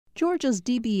Georgia's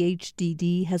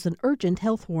DBHDD has an urgent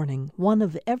health warning. 1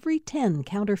 of every 10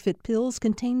 counterfeit pills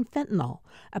contain fentanyl,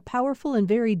 a powerful and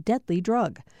very deadly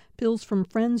drug. Pills from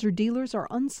friends or dealers are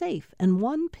unsafe, and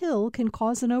 1 pill can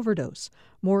cause an overdose.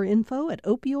 More info at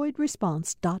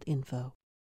opioidresponse.info.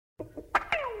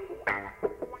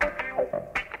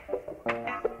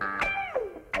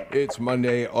 It's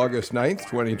Monday, August 9th,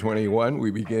 2021.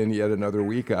 We begin yet another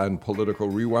week on Political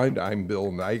Rewind. I'm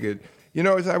Bill Nigut. You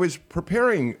know, as I was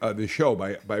preparing the show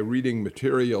by reading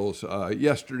materials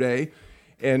yesterday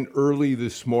and early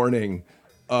this morning,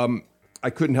 I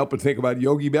couldn't help but think about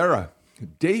Yogi Berra.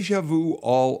 Déjà vu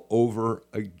all over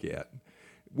again.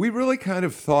 We really kind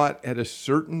of thought at a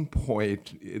certain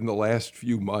point in the last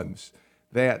few months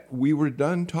that we were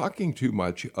done talking too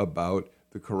much about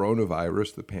the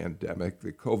coronavirus, the pandemic,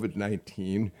 the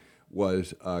COVID-19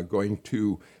 was going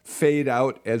to fade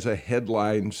out as a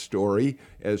headline story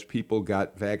as people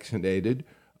got vaccinated.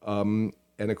 And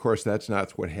of course, that's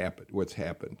not what's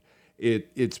happened.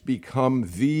 It's become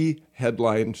the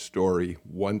headline story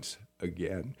once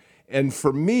again. And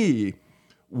for me,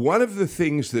 one of the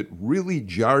things that really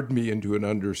jarred me into an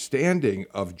understanding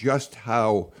of just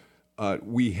how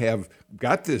we have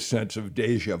got this sense of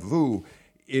déjà vu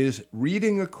is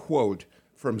reading a quote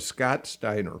from Scott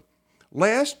Steiner.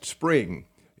 Last spring,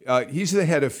 he's the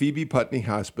head of Phoebe Putney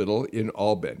Hospital in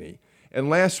Albany. And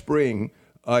last spring,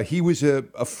 he was a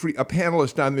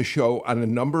panelist on the show on a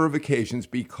number of occasions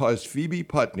because Phoebe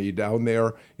Putney down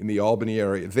there in the Albany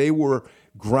area, they were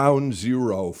ground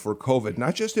zero for COVID,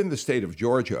 not just in the state of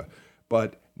Georgia,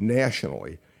 but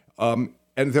nationally. And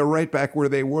they're right back where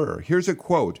they were. Here's a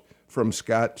quote from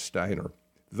Scott Steiner.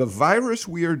 The virus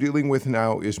we are dealing with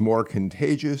now is more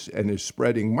contagious and is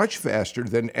spreading much faster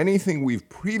than anything we've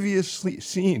previously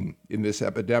seen in this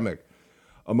epidemic.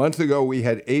 A month ago, we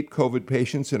had 8 COVID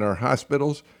patients in our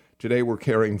hospitals. Today, we're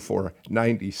caring for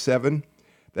 97.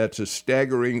 That's a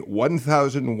staggering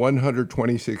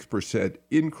 1,126%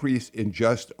 increase in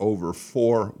just over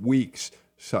 4 weeks,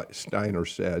 Steiner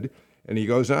said. And he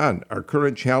goes on, our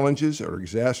current challenges are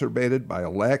exacerbated by a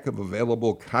lack of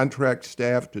available contract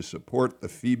staff to support the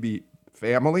Phoebe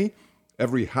family.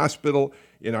 Every hospital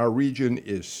in our region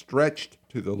is stretched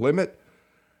to the limit.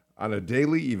 On a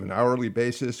daily, even hourly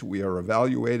basis, we are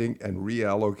evaluating and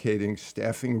reallocating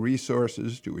staffing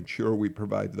resources to ensure we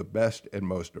provide the best and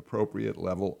most appropriate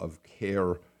level of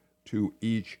care to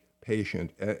each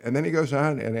patient. And then he goes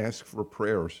on and asks for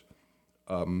prayers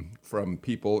from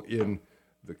people in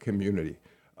the community.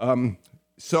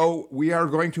 So we are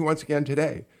going to once again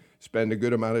today spend a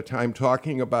good amount of time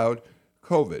talking about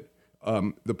COVID,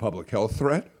 the public health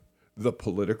threat, the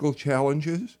political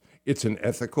challenges. It's an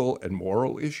ethical and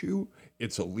moral issue.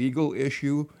 It's a legal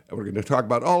issue. And we're going to talk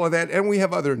about all of that. And we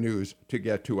have other news to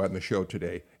get to on the show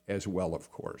today as well,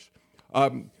 of course.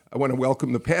 I want to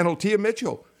welcome the panel. Tia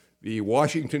Mitchell, the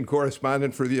Washington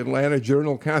correspondent for the Atlanta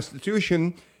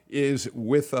Journal-Constitution, is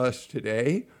with us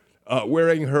today.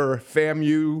 Wearing her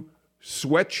FAMU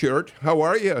sweatshirt. How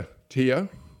are you, Tia?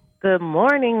 Good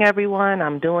morning, everyone.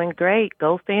 I'm doing great.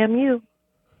 Go FAMU.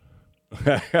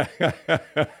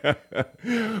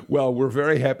 Well, we're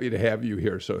very happy to have you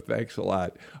here, so thanks a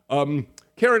lot.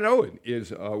 Karen Owen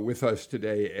is with us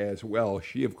today as well.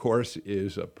 She, of course,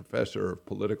 is a professor of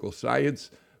political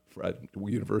science at the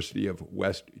University of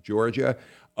West Georgia.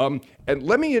 And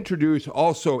let me introduce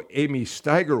also Amy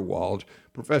Steigerwalt,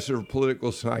 professor of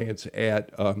political science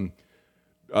at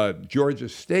Georgia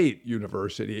State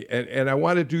University. And I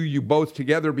want to do you both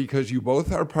together because you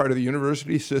both are part of the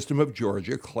university system of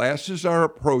Georgia. Classes are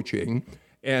approaching,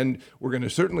 and we're going to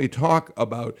certainly talk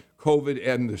about COVID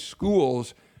and the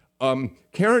schools.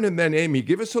 Karen and then Amy,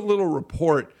 give us a little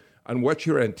report on what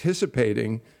you're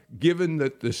anticipating, given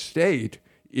that the state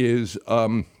is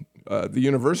the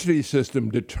university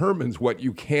system determines what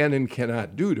you can and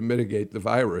cannot do to mitigate the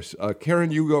virus.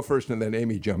 Karen, you go first, and then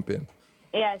Amy jump in.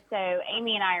 Yeah, so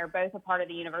Amy and I are both a part of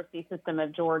the university system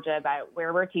of Georgia about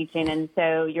where we're teaching. And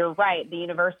so you're right, the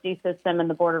university system and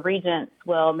the Board of Regents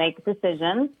will make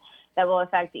decisions that will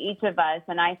affect each of us.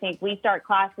 And I think we start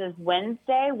classes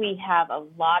Wednesday. We have a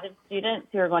lot of students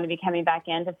who are going to be coming back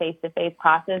into face-to-face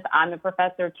classes. I'm a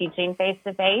professor teaching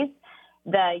face-to-face.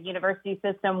 The university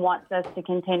system wants us to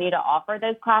continue to offer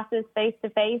those classes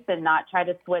face-to-face and not try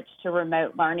to switch to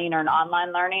remote learning or an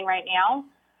online learning right now,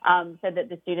 so that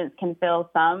the students can feel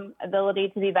some ability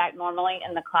to be back normally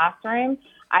in the classroom.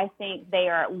 I think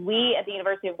we at the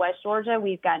University of West Georgia,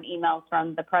 we've gotten emails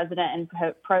from the president and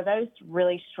provost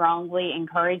really strongly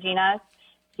encouraging us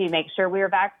to make sure we are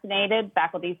vaccinated,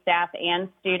 faculty, staff, and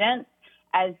students,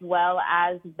 as well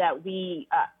as that we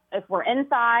if we're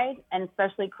inside, and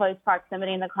especially close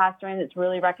proximity in the classroom, it's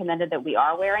really recommended that we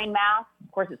are wearing masks.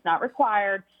 Of course, it's not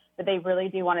required, but they really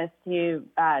do want us to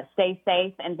stay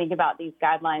safe and think about these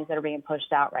guidelines that are being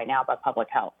pushed out right now by public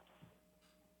health.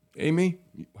 Amy,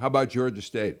 how about Georgia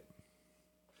State?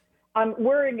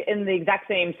 We're in the exact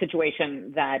same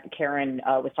situation that Karen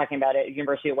was talking about at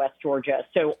University of West Georgia.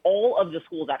 So all of the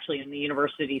schools actually in the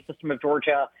university system of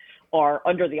Georgia are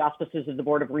under the auspices of the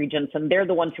Board of Regents, and they're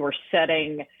the ones who are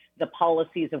setting the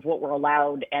policies of what we're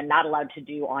allowed and not allowed to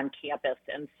do on campus.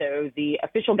 And so the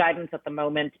official guidance at the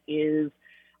moment is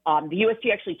the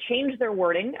USG actually changed their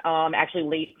wording actually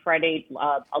late Friday,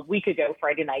 a week ago,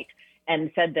 Friday night,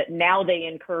 and said that now they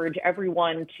encourage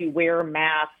everyone to wear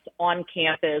masks on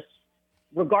campus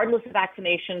regardless of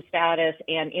vaccination status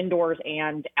and indoors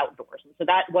and outdoors. And so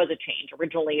that was a change.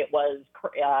 Originally, it was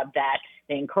that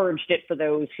they encouraged it for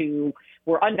those who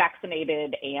were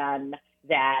unvaccinated and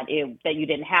that you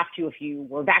didn't have to if you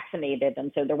were vaccinated.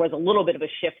 And so there was a little bit of a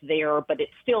shift there, but it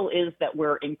still is that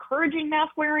we're encouraging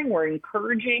mask wearing, we're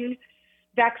encouraging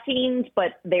vaccines,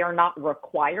 but they are not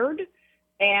required.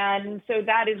 And so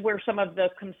that is where some of the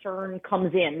concern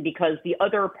comes in, because the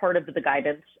other part of the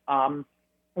guidance,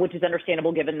 which is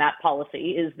understandable given that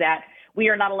policy, is that we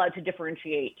are not allowed to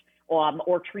differentiate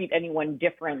or treat anyone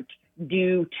different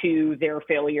due to their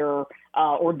failure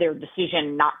or their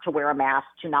decision not to wear a mask,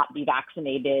 to not be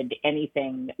vaccinated,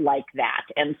 anything like that.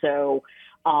 And so,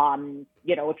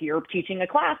 if you're teaching a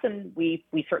class, and we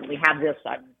certainly have this,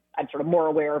 I'm sort of more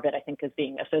aware of it, I think, as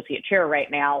being associate chair right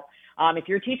now. If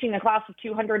you're teaching a class of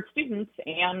 200 students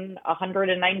and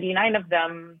 199 of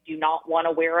them do not want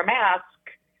to wear a mask,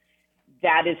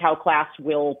 that is how class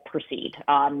will proceed.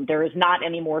 There is not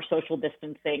any more social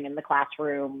distancing in the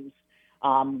classrooms.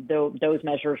 Those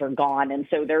measures are gone. And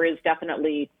so there is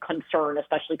definitely concern,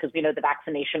 especially because we know the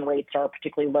vaccination rates are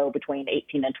particularly low between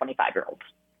 18 and 25-year-olds.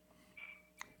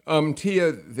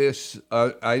 Tia, this,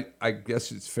 I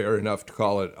guess it's fair enough to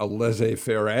call it a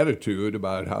laissez-faire attitude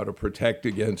about how to protect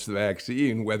against the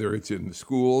vaccine, whether it's in the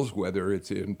schools, whether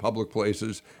it's in public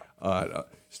places.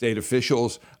 State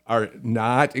officials are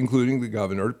not, including the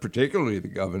governor, particularly the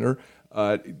governor.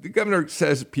 The governor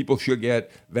says people should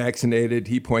get vaccinated.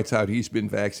 He points out he's been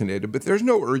vaccinated, but there's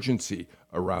no urgency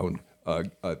around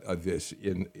this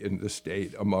in the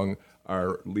state among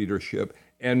our leadership.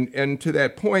 And to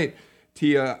that point,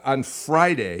 Tia, on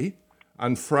Friday,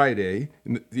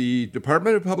 the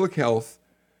Department of Public Health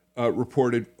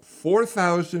reported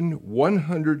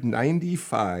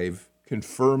 4,195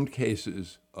 confirmed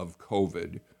cases of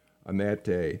COVID on that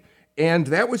day. And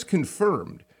that was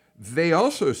confirmed. They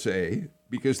also say,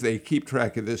 because they keep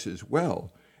track of this as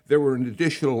well, there were an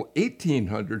additional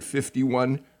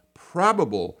 1,851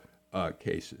 probable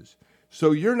cases.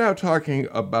 So you're now talking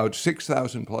about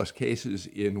 6,000 plus cases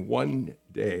in one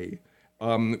day.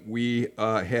 We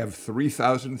have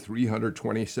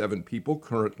 3,327 people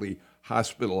currently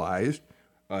hospitalized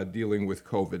dealing with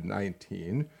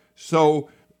COVID-19. So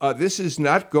this is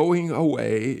not going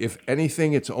away. If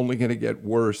anything, it's only going to get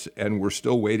worse, and we're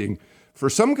still waiting for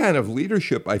some kind of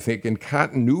leadership, I think, and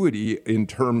continuity in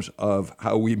terms of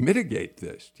how we mitigate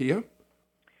this. Tia?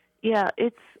 Yeah,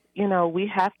 it's, we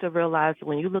have to realize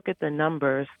when you look at the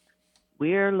numbers,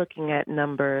 we're looking at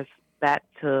numbers back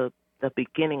to the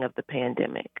beginning of the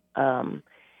pandemic. And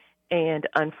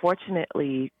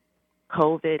unfortunately,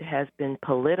 COVID has been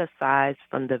politicized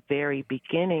from the very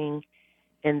beginning,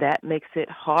 and that makes it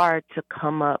hard to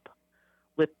come up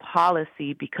with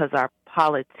policy because our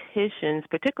politicians,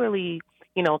 particularly,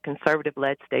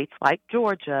 conservative-led states like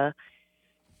Georgia,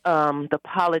 the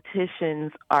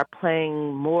politicians are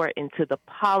playing into the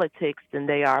politics than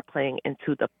they are playing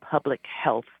into the public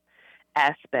health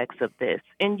aspects of this.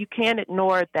 And you can't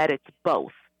ignore that it's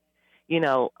both.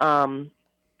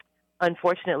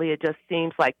 Unfortunately, it just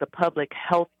seems like the public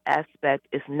health aspect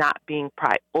is not being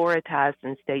prioritized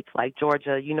in states like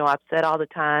Georgia. I've said all the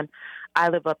time, I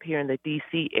live up here in the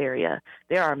D.C. area.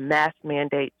 There are mask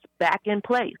mandates back in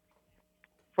place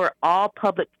for all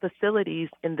public facilities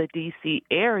in the D.C.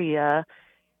 area.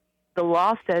 The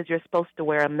law says you're supposed to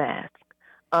wear a mask.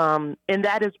 And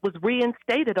that was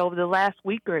reinstated over the last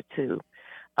week or two.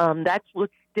 That's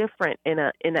what's different in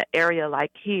an area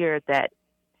like here that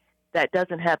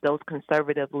doesn't have those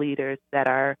conservative leaders that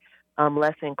are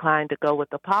less inclined to go with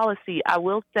the policy. I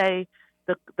will say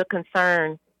the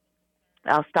concern,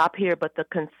 I'll stop here, but the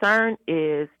concern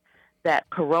is that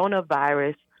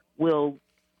coronavirus will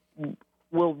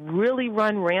really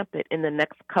run rampant in the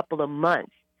next couple of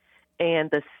months.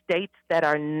 And the states that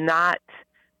are not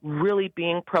really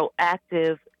being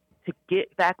proactive to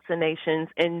get vaccinations,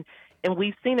 and And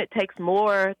we've seen it takes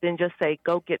more than just say,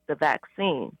 go get the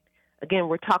vaccine. Again,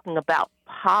 we're talking about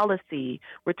policy.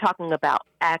 We're talking about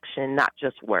action, not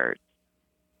just words.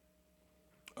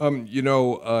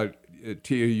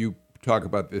 Tia, you talk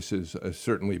about this as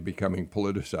certainly becoming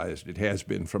politicized. It has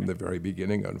been from the very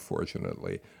beginning,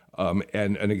 unfortunately.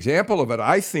 And an example of it,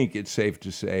 I think it's safe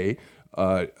to say,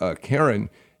 Karen,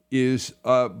 is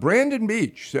Brandon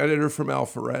Beach, senator from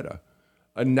Alpharetta,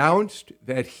 announced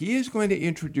that he is going to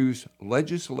introduce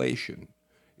legislation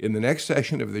in the next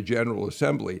session of the General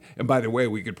Assembly. And by the way,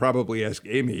 we could probably ask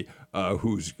Amy,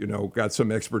 who's got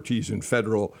some expertise in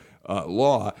federal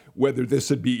law, whether this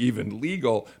would be even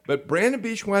legal. But Brandon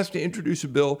Beach wants to introduce a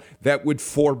bill that would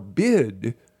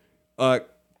forbid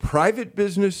private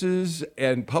businesses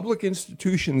and public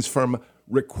institutions from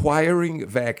requiring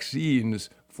vaccines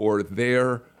for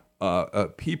their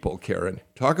people. Karen,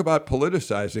 talk about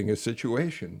politicizing a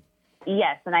situation.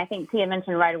 Yes, and I think Tia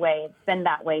mentioned right away, it's been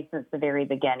that way since the very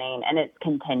beginning, and it's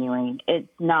continuing. It's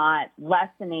not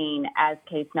lessening as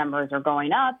case numbers are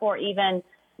going up, or even,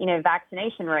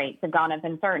 vaccination rates have gone up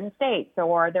in certain states,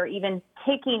 or they're even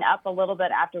ticking up a little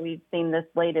bit after we've seen this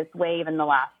latest wave in the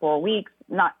last 4 weeks,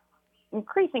 not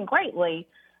increasing greatly,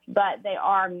 but they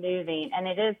are moving, and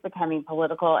it is becoming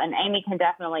political. And Amy can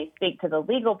definitely speak to the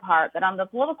legal part, but on the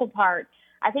political part,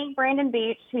 I think Brandon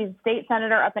Beach, who's state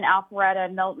senator up in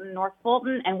Alpharetta, Milton, North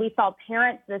Fulton, and we saw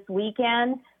parents this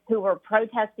weekend who were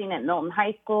protesting at Milton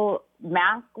High School,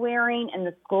 mask wearing in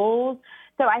the schools.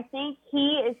 So I think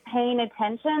he is paying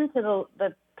attention to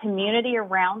the community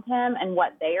around him and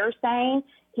what they are saying.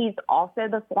 He's also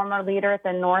the former leader at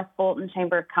the North Fulton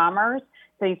Chamber of Commerce.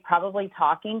 So he's probably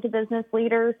talking to business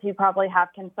leaders who probably have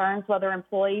concerns whether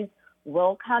employees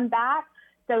will come back.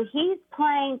 So he's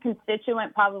playing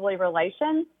constituent probably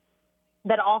relations,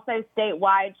 but also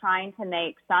statewide trying to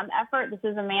make some effort. This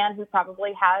is a man who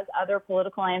probably has other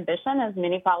political ambition, as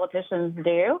many politicians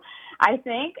do, I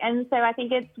think. And so I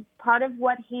think it's part of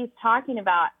what he's talking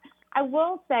about. I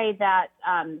will say that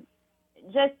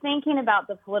just thinking about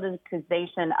the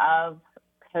politicization of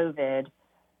COVID,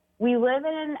 we live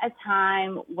in a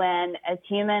time when, as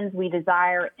humans, we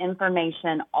desire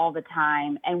information all the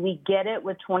time, and we get it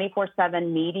with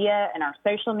 24/7 media and our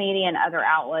social media and other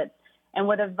outlets. And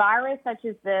with a virus such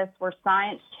as this, where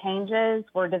science changes,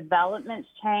 where developments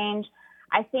change,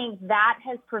 I think that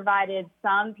has provided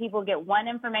some people get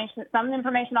some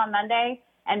information on Monday,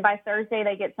 and by Thursday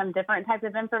they get some different type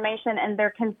of information, and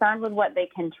they're concerned with what they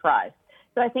can trust.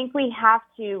 So I think we have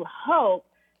to hope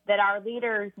that our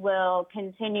leaders will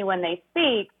continue when they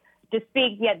speak to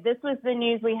speak, this was the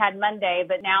news we had Monday,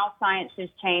 but now science has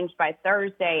changed by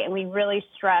Thursday, and we really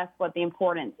stress what the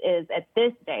importance is at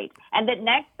this date. And that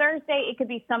next Thursday, it could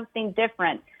be something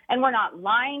different. And we're not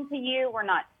lying to you. We're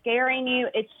not scaring you.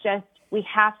 It's just we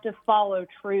have to follow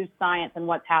true science and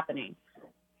what's happening.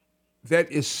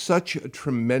 That is such a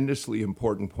tremendously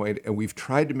important point, and we've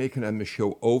tried to make it on the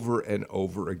show over and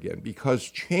over again,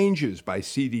 because changes by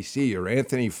CDC or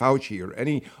Anthony Fauci or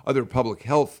any other public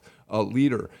health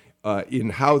leader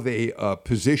in how they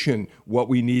position what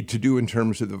we need to do in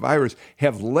terms of the virus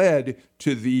have led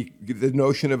to the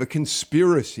notion of a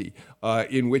conspiracy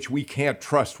in which we can't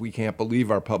trust, we can't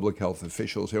believe our public health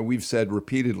officials. And we've said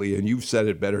repeatedly, and you've said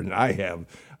it better than I have,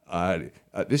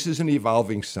 this is an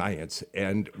evolving science,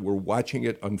 and we're watching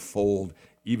it unfold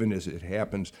even as it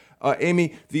happens.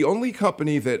 Amy, the only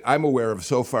company that I'm aware of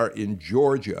so far in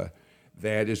Georgia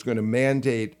that is going to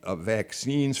mandate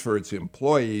vaccines for its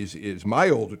employees is my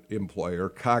old employer,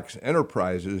 Cox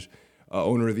Enterprises,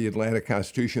 owner of the Atlanta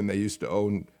Constitution. They used to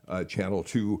own Channel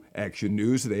 2 Action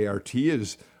News. They are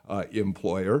Tia's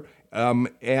employer.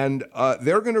 And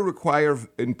they're going to require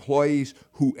employees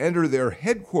who enter their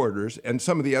headquarters and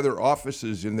some of the other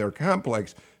offices in their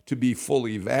complex to be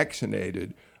fully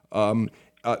vaccinated.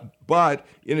 But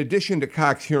in addition to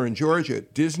Cox here in Georgia,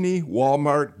 Disney,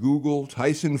 Walmart, Google,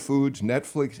 Tyson Foods,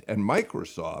 Netflix, and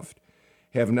Microsoft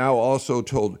have now also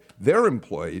told their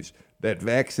employees that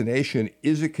vaccination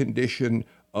is a condition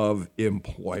of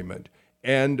employment.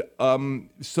 And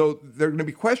so there are going to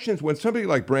be questions when somebody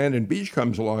like Brandon Beach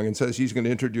comes along and says he's going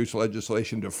to introduce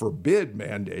legislation to forbid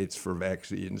mandates for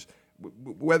vaccines,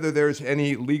 whether there's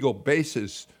any legal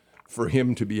basis for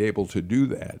him to be able to do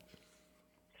that.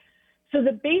 So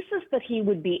the basis that he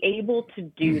would be able to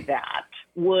do that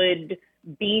would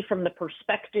be from the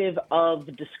perspective of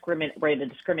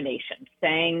discrimination,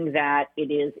 saying that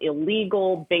it is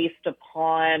illegal based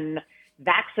upon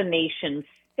vaccination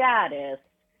status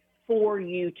for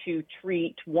you to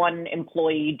treat one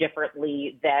employee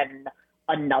differently than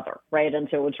another, right? And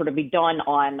so it would sort of be done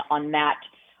on that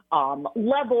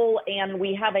level, and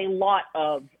we have a lot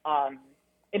of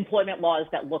employment laws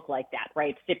that look like that,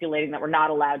 right? Stipulating that we're not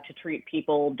allowed to treat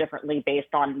people differently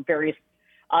based on various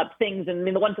things. And I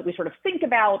mean, the ones that we sort of think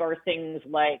about are things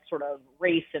like sort of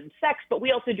race and sex, but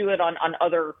we also do it on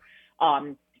other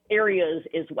areas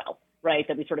as well, right?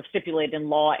 That we sort of stipulate in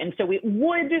law. And so it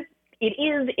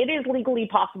is legally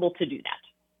possible to do that.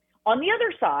 On the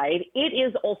other side, it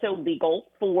is also legal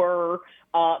for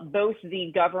both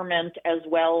the government as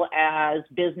well as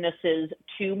businesses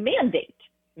to mandate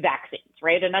vaccines,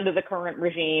 right? And under the current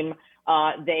regime,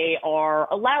 they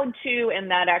are allowed to, and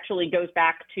that actually goes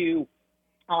back to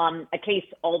a case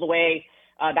all the way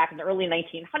back in the early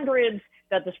 1900s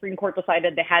that the Supreme Court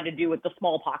decided they had to do with the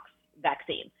smallpox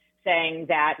vaccine, saying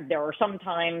that there are some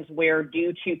times where,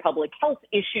 due to public health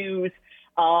issues,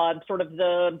 sort of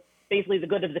basically the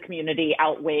good of the community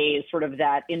outweighs sort of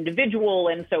that individual.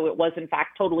 And so it was, in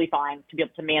fact, totally fine to be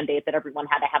able to mandate that everyone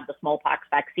had to have the smallpox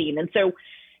vaccine. And so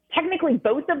technically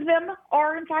both of them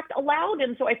are, in fact, allowed.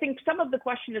 And so I think some of the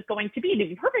question is going to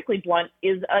be perfectly blunt,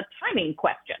 is a timing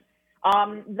question.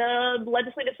 The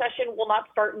legislative session will not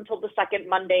start until the second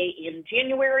Monday in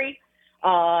January.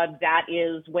 That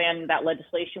is when that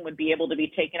legislation would be able to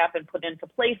be taken up and put into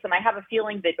place. And I have a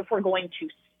feeling that if we're going to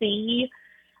see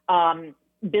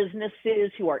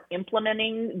businesses who are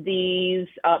implementing these,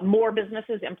 more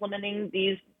businesses implementing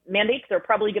these mandates, they're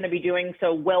probably going to be doing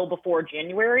so well before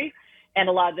January. And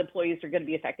a lot of the employees are going to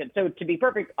be affected. So to be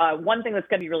perfect, one thing that's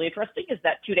going to be really interesting is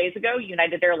that 2 days ago,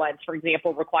 United Airlines, for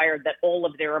example, required that all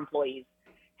of their employees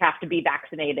have to be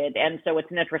vaccinated. And so it's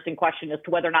an interesting question as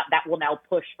to whether or not that will now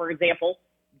push, for example,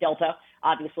 Delta,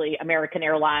 obviously American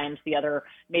Airlines, the other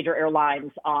major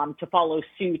airlines, to follow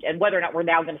suit, and whether or not we're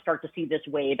now going to start to see this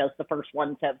wave as the first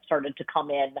ones have started to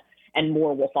come in and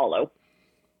more will follow.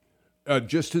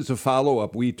 Just as a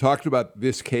follow-up, we talked about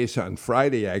this case on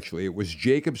Friday, actually. It was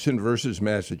Jacobson versus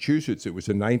Massachusetts. It was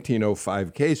a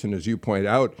 1905 case, and as you point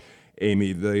out,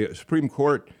 Amy, the Supreme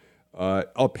Court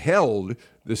upheld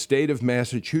the state of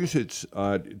Massachusetts'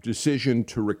 decision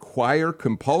to require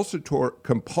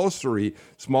compulsory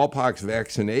smallpox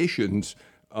vaccinations,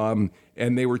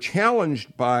 and they were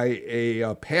challenged by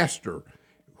a pastor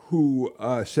who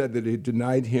said that it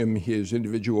denied him his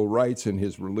individual rights and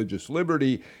his religious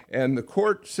liberty. And the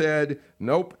court said,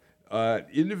 nope,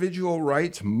 individual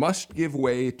rights must give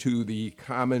way to the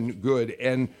common good.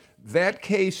 And that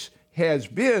case has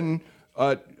been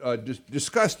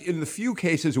discussed in the few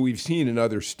cases we've seen in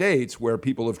other states where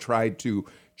people have tried to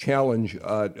challenge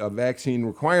vaccine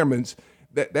requirements.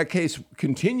 That case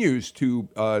continues to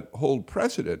hold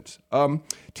precedence.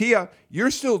 Tia,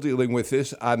 you're still dealing with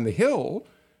this on the Hill,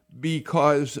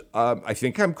 because I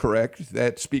think I'm correct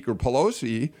that Speaker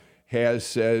Pelosi has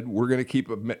said we're going to keep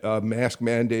a mask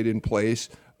mandate in place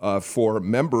for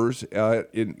members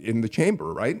in the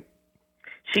chamber, right?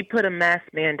 She put a mask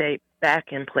mandate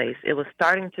back in place. It was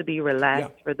starting to be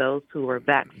relaxed for those who were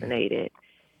vaccinated,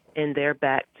 and they're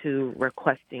back to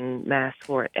requesting masks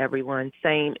for everyone.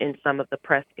 Same in some of the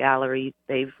press galleries.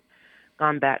 They've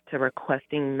gone back to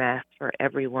requesting masks for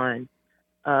everyone.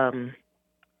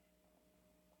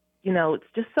 You know, it's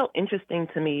just so interesting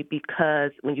to me because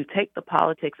when you take the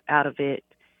politics out of it,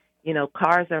 you know,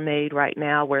 cars are made right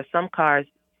now where some cars,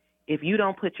 if you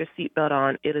don't put your seatbelt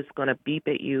on, it is going to beep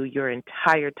at you your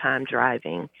entire time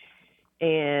driving.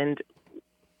 And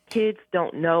kids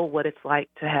don't know what it's like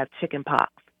to have chicken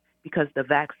pox because the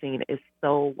vaccine is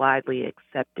so widely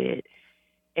accepted.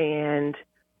 And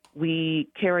we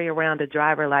carry around a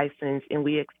driver license and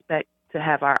we expect to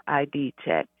have our ID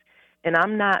checked. And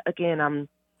I'm not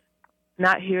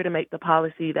here to make the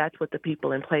policy. That's what the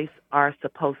people in place are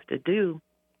supposed to do.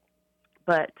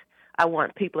 But I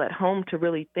want people at home to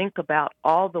really think about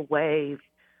all the ways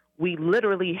we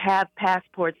literally have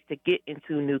passports to get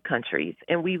into new countries,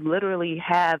 and we literally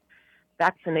have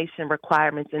vaccination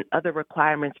requirements and other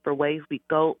requirements for ways we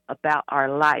go about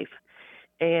our life.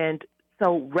 And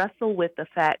so wrestle with the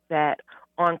fact that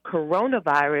on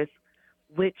coronavirus,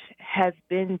 which has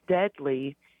been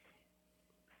deadly,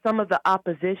 some of the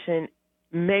opposition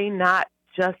may not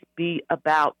just be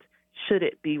about should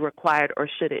it be required or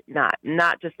should it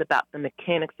not just about the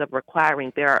mechanics of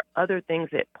requiring. There are other things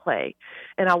at play.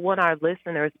 And I want our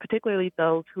listeners, particularly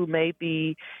those who may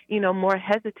be, more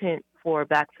hesitant for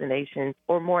vaccinations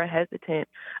or more hesitant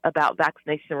about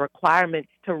vaccination requirements,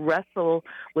 to wrestle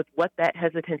with what that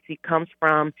hesitancy comes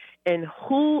from and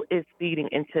who is feeding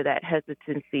into that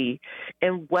hesitancy,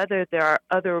 and whether there are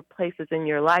other places in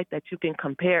your life that you can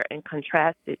compare and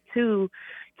contrast it to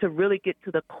really get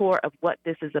to the core of what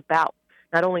this is about,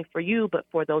 not only for you, but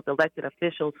for those elected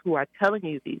officials who are telling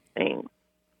you these things.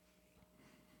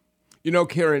 You know,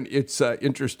 Karen, it's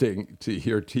interesting to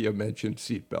hear Tia mention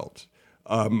seatbelts.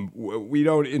 We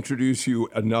don't introduce you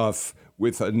enough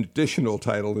with an additional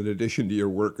title in addition to your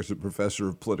work as a professor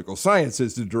of political science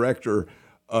as the director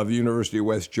of the University of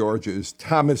West Georgia's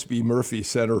Thomas B. Murphy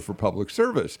Center for Public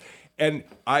Service. And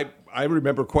I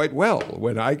remember quite well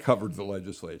when I covered the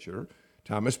legislature,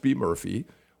 Thomas B. Murphy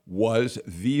was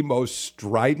the most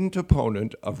strident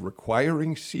opponent of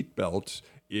requiring seatbelts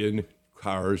in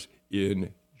cars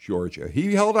in Georgia.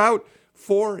 He held out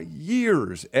for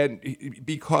years, and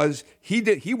because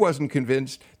he wasn't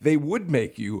convinced they would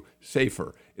make you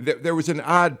safer. There was an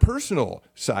odd personal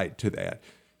side to that.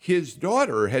 His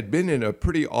daughter had been in a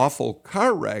pretty awful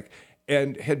car wreck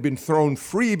and had been thrown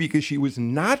free because she was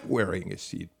not wearing a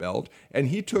seatbelt, and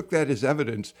he took that as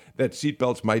evidence that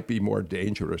seatbelts might be more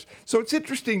dangerous. So it's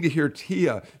interesting to hear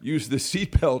Tia use the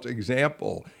seatbelt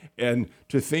example and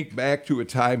to think back to a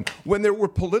time when there were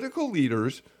political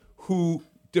leaders who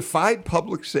defied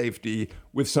public safety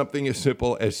with something as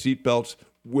simple as seatbelts,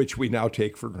 which we now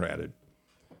take for granted.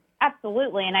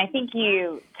 Absolutely. And I think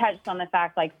you touched on the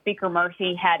fact like Speaker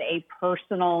Murphy had a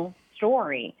personal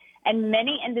story. And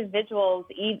many individuals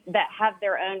that have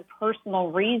their own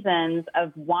personal reasons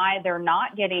of why they're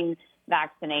not getting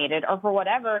vaccinated or for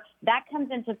whatever, that comes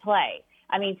into play.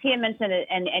 I mean, Tia mentioned it,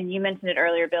 and you mentioned it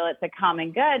earlier, Bill, it's a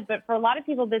common good. But for a lot of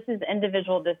people, this is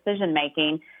individual decision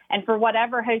making. And for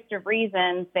whatever host of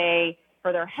reasons,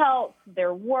 for their health,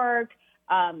 their work,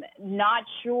 not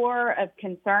sure of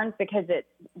concerns because it's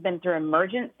been through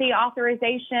emergency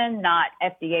authorization, not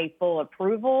FDA full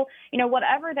approval. You know,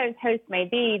 whatever those hosts may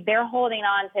be, they're holding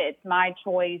on to it's my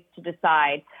choice to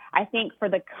decide. I think for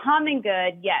the common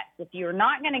good, yes, if you're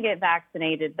not going to get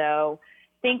vaccinated, though,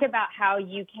 think about how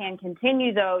you can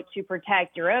continue, though, to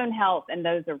protect your own health and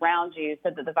those around you so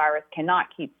that the virus cannot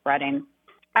keep spreading.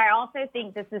 I also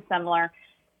think this is similar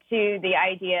to the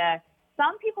idea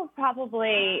some people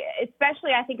probably,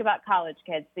 especially I think about college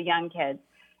kids, the young kids,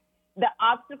 the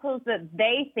obstacles that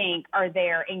they think are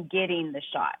there in getting the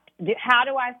shot. How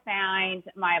do I find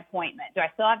my appointment? Do I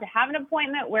still have to have an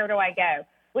appointment? Where do I go?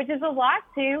 Which is a lot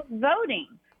to voting.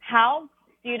 How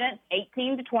students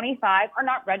 18 to 25 are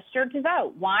not registered to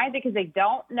vote. Why? Because they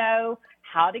don't know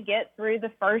how to get through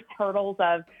the first hurdles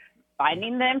of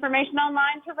finding the information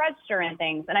online to register and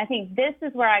things. And I think this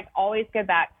is where I always go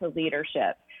back to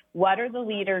leadership. What are the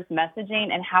leaders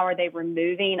messaging and how are they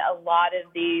removing a lot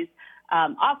of these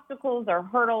obstacles or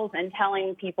hurdles and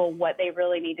telling people what they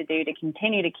really need to do to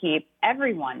continue to keep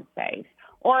everyone safe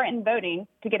or in voting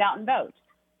to get out and vote?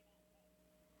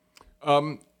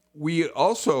 We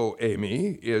also,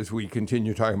 Amy, as we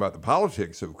continue talking about the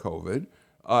politics of COVID,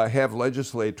 have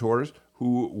legislators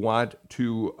who want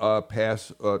to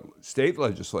pass state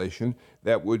legislation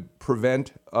that would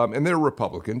prevent, and they're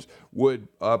Republicans, would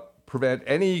prevent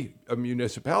any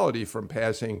municipality from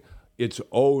passing its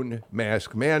own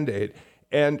mask mandate.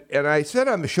 And I said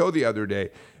on the show the other day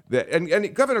that,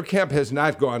 and Governor Kemp has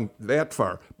not gone that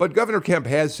far, but Governor Kemp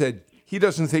has said he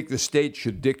doesn't think the state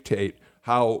should dictate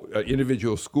how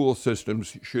individual school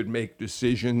systems should make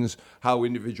decisions, how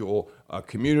individual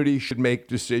communities should make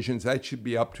decisions. That should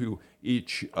be up to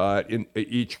each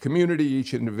community,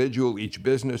 each individual, each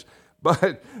business.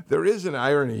 But there is an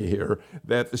irony here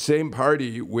that the same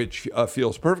party which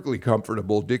feels perfectly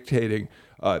comfortable dictating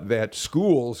that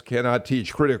schools cannot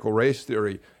teach critical race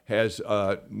theory has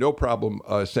no problem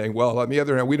saying, well, on the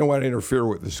other hand, we don't want to interfere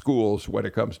with the schools when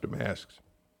it comes to masks.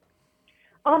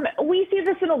 We see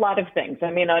this in a lot of things.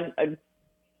 I mean,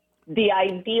 the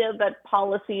idea that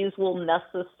policies will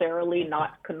necessarily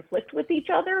not conflict with each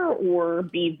other or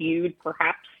be viewed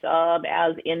perhaps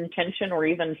as in tension or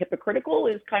even hypocritical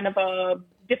is kind of a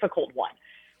difficult one,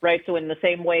 right? So in the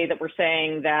same way that we're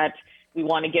saying that we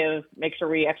want to make sure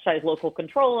we exercise local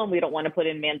control and we don't want to put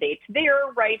in mandates there,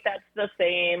 right? That's the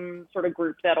same sort of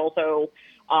group that also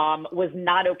was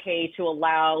not okay to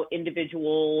allow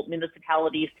individual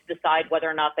municipalities to decide whether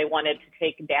or not they wanted to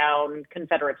take down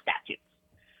Confederate statues.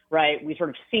 Right, we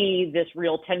sort of see this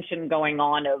real tension going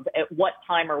on of at what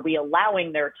time are we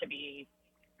allowing there to be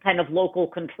kind of local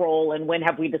control and when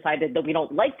have we decided that we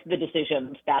don't like the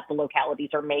decisions that the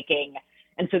localities are making.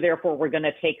 And so therefore we're going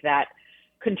to take that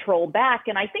control back.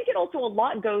 And I think it also a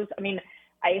lot goes, I mean,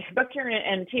 both Karen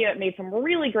and Tia made some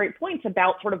really great points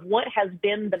about sort of what has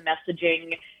been the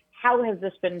messaging, how has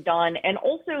this been done, and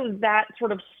also that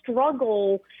sort of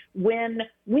struggle when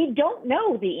we don't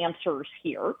know the answers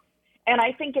here. And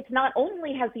I think it's not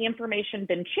only has the information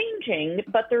been changing,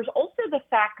 but there's also the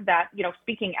fact that, you know,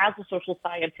 speaking as a social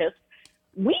scientist,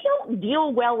 we don't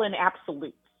deal well in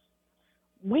absolutes.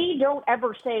 we don't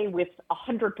ever say with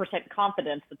 100%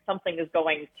 confidence that something is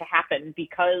going to happen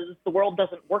because the world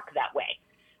doesn't work that way.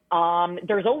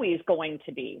 There's always going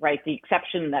to be, right, the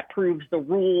exception that proves the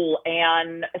rule.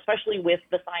 And especially with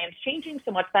the science changing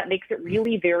so much, that makes it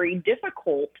really very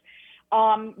difficult.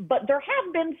 But there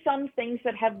have been some things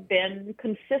that have been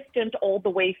consistent all the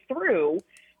way through.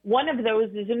 One of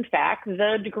those is, in fact,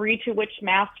 the degree to which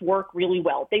masks work really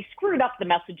well. They screwed up the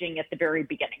messaging at the very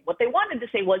beginning. What they wanted to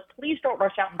say was, please don't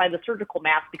rush out and buy the surgical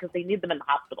masks because they need them in the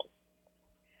hospitals.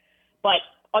 But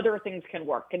other things can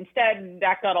work. Instead,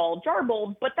 that got all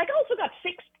jarbled, but that also got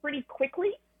fixed pretty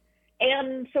quickly.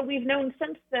 And so we've known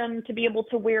since then to be able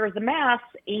to wear the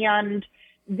masks. And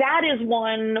that is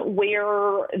one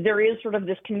where there is sort of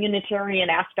this communitarian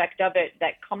aspect of it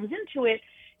that comes into it,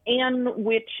 and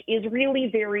which is really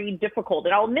very difficult.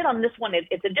 And I'll admit on this one,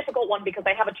 it's a difficult one because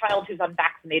I have a child who's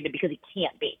unvaccinated because he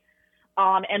can't be.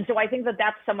 And so I think that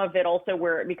that's some of it also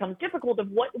where it becomes difficult of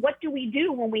what do we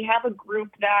do when we have a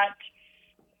group that,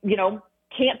 you know,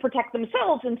 can't protect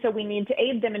themselves, and so we need to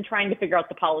aid them in trying to figure out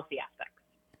the policy aspects.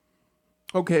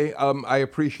 Okay, I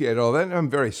appreciate all that. I'm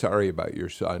very sorry about your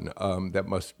son. That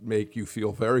must make you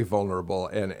feel very vulnerable,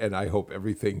 and I hope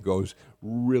everything goes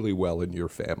really well in your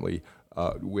family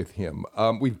with him.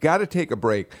 We've got to take a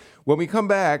break. When we come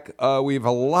back, we have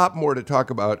a lot more to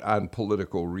talk about on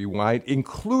Political Rewind,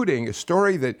 including a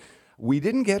story that we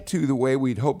didn't get to the way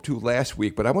we'd hoped to last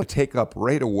week, but I want to take up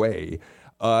right away.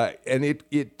 And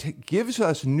it gives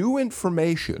us new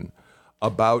information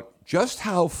about just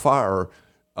how far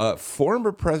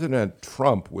former President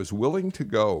Trump was willing to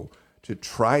go to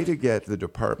try to get the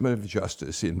Department of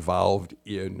Justice involved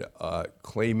in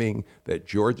claiming that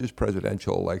Georgia's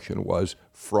presidential election was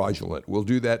fraudulent. We'll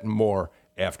do that and more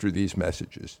after these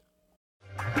messages.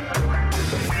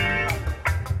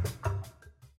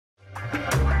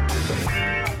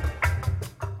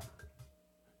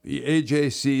 The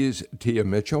AJC's Tia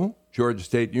Mitchell, Georgia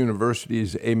State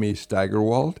University's Amy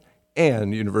Steigerwalt,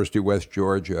 and University of West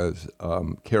Georgia's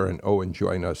Karen Owen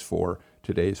join us for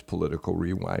today's Political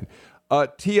Rewind.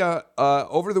 Tia,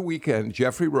 over the weekend,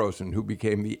 Jeffrey Rosen, who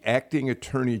became the acting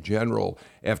attorney general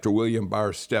after William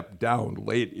Barr stepped down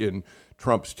late in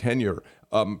Trump's tenure,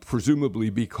 presumably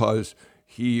because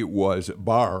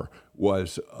Barr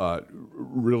was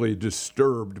really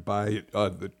disturbed by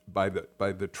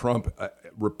the Trump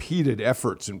repeated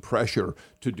efforts and pressure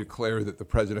to declare that the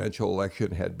presidential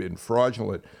election had been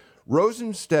fraudulent.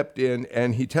 Rosen stepped in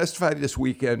and he testified this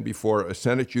weekend before a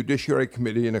Senate Judiciary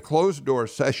Committee in a closed-door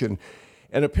session,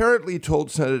 and apparently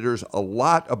told senators a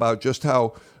lot about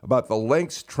the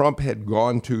lengths Trump had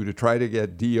gone to try to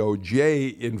get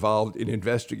DOJ involved in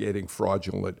investigating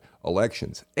fraudulent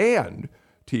elections. And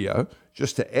Tia,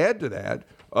 just to add to that,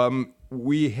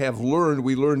 we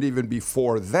learned even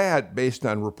before that, based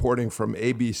on reporting from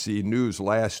ABC News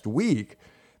last week,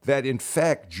 that in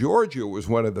fact Georgia was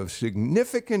one of the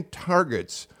significant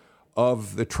targets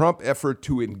of the Trump effort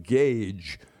to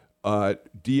engage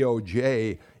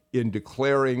DOJ in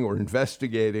declaring or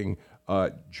investigating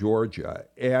Georgia.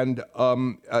 And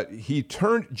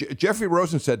Jeffrey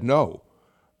Rosen said, no,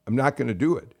 I'm not going to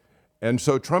do it. And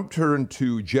so Trump turned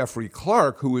to Jeffrey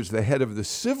Clark, who is the head of the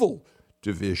civil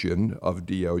division of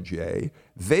DOJ.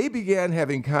 They began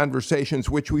having conversations,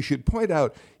 which we should point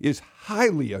out is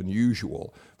highly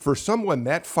unusual for someone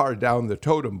that far down the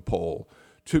totem pole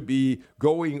to be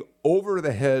going over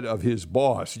the head of his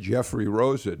boss, Jeffrey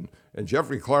Rosen, and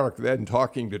Jeffrey Clark then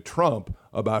talking to Trump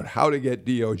about how to get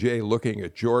DOJ looking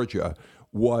at Georgia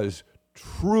was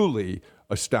truly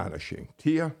astonishing.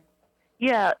 Tia?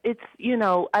 Yeah, it's,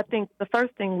 I think the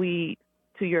first thing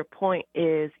to your point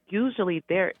is usually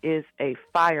there is a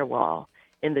firewall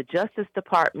in the Justice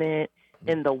Department,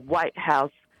 in the White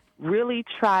House, really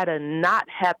try to not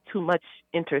have too much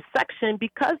intersection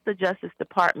because the Justice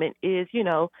Department is,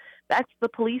 that's the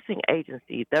policing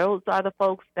agency. Those are the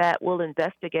folks that will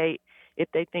investigate if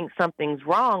they think something's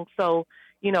wrong. So,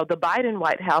 the Biden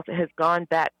White House has gone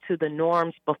back to the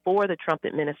norms before the Trump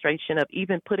administration of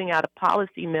even putting out a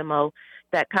policy memo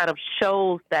that kind of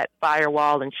shows that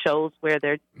firewall and shows where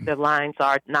their lines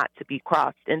are not to be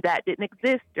crossed. And that didn't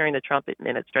exist during the Trump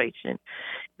administration.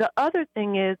 The other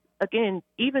thing is, again,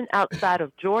 even outside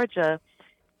of Georgia,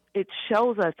 it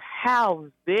shows us how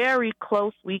very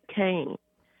close we came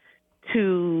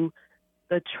to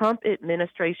the Trump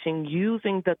administration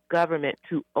using the government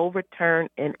to overturn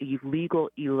an illegal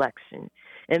election.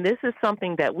 And this is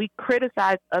something that we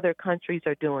criticize other countries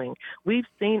are doing. We've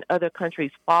seen other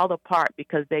countries fall apart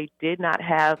because they did not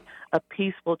have a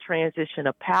peaceful transition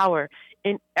of power.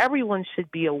 And everyone should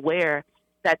be aware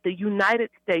that the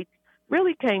United States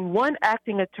really came one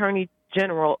acting attorney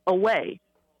General away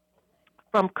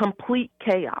from complete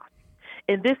chaos.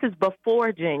 And this is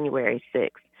before January 6th.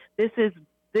 This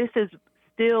is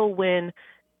still when,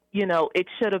 it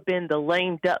should have been the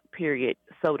lame duck period,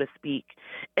 so to speak.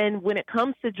 And when it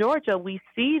comes to Georgia, we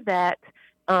see that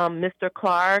Mr.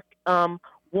 Clark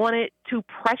wanted to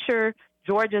pressure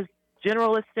Georgia's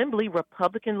General Assembly,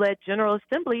 Republican-led General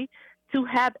Assembly, to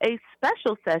have a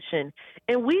special session.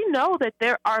 And we know that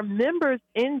there are members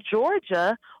in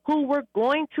Georgia who were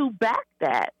going to back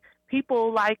that.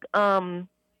 People like,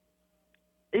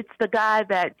 it's the guy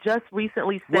that just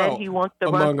recently said he wants to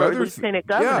run for lieutenant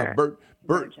governor. Yeah,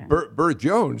 Burt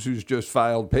Jones, who's just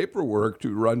filed paperwork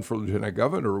to run for lieutenant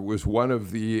governor, was one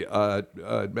of the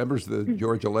members of the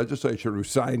Georgia legislature who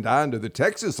signed on to the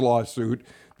Texas lawsuit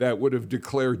that would have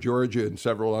declared Georgia and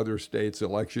several other states'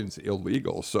 elections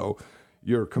illegal. So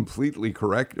you're completely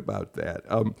correct about that.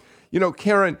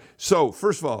 Karen, so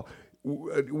first of all,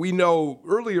 we know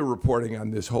earlier reporting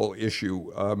on this whole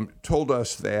issue told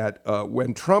us that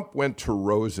when Trump went to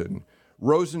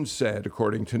Rosen said,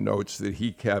 according to notes that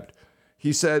he kept,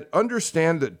 he said,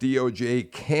 understand that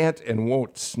DOJ can't and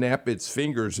won't snap its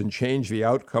fingers and change the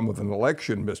outcome of an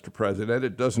election, Mr. President.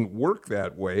 It doesn't work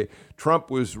that way.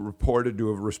 Trump was reported to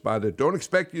have responded, don't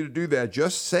expect you to do that.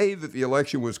 Just say that the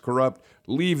election was corrupt.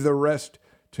 Leave the rest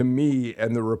to me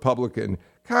and the Republican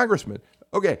congressman.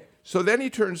 Okay, so then he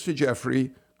turns to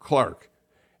Jeffrey Clark.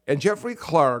 And Jeffrey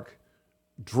Clark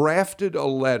drafted a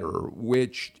letter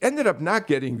which ended up not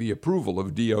getting the approval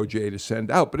of DOJ to send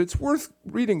out, but it's worth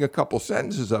reading a couple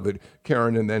sentences of it,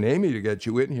 Karen, and then Amy, to get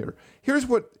you in here. Here's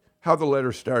how the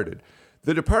letter started.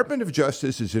 The Department of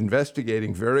Justice is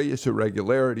investigating various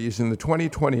irregularities in the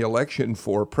 2020 election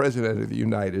for President of the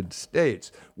United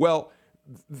States. Well,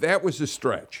 that was a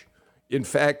stretch. In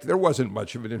fact, there wasn't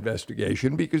much of an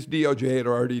investigation because DOJ had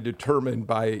already determined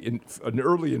by an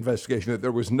early investigation that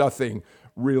there was nothing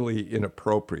really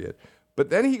inappropriate. But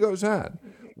then he goes on.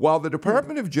 While the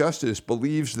Department of Justice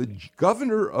believes the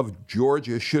governor of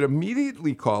Georgia should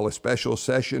immediately call a special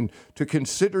session to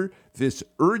consider this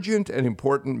urgent and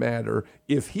important matter,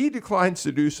 if he declines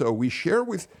to do so, we share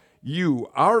with you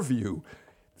our view.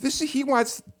 He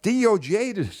wants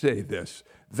DOJ to say this,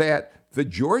 that the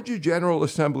Georgia General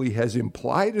Assembly has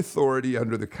implied authority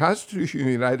under the Constitution of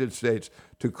the United States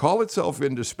to call itself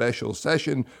into special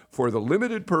session for the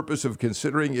limited purpose of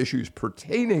considering issues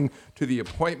pertaining to the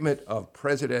appointment of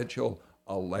presidential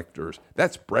electors.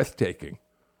 That's breathtaking.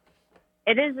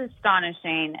 It is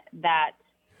astonishing that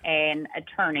an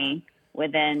attorney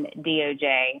within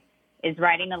DOJ is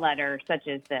writing a letter such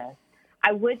as this.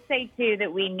 I would say, too,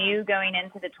 that we knew going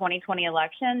into the 2020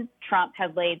 election,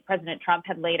 President Trump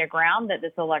had laid a ground that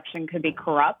this election could be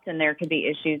corrupt and there could be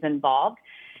issues involved.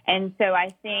 And so I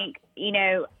think,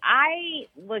 I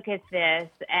look at this,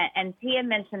 and Tia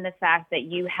mentioned the fact that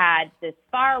you had this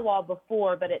firewall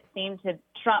before, but it seemed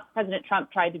President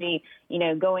Trump tried to be,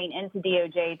 going into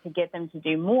DOJ to get them to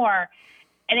do more.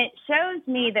 And it shows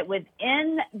me that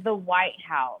within the White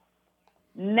House,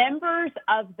 members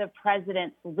of the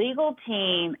president's legal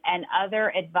team and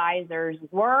advisor advisors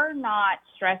were not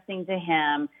stressing to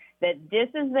him that this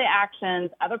is the actions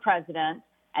of a president,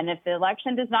 and if the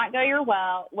election does not go your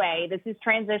way, this is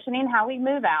transitioning how we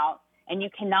move out, and you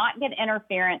cannot get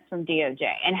interference from DOJ,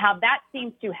 and how that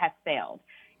seems to have failed.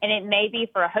 And it may be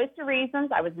for a host of reasons.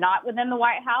 I was not within the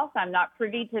White House. I'm not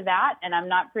privy to that, and I'm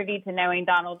not privy to knowing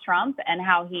Donald Trump and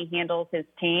how he handles his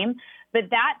team. But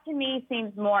that, to me,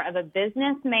 seems more of a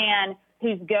businessman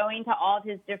who's going to all of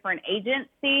his different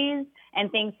agencies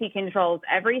and thinks he controls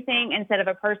everything, instead of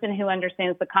a person who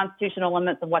understands the constitutional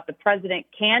limits of what the president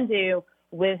can do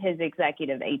with his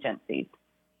executive agencies.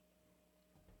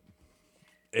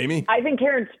 Amy? I think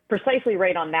Karen's precisely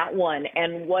right on that one.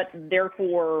 And what,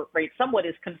 therefore, somewhat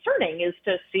is concerning is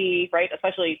to see,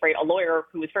 especially, a lawyer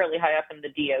who is fairly high up in the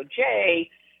DOJ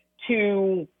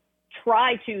to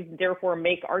try to, therefore,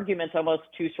 make arguments almost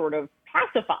to sort of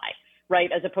pacify,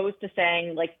 as opposed to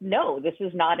saying, no, this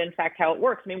is not, in fact, how it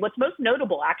works. I mean, what's most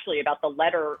notable, actually, about the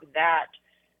letter that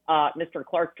Mr.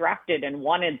 Clark drafted and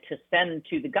wanted to send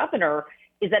to the governor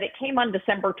is that it came on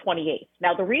December 28th.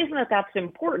 Now, the reason that that's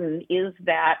important is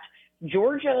that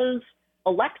Georgia's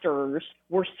electors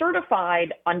were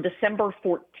certified on December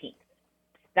 14th.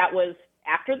 That was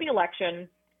after the election,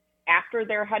 after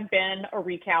there had been a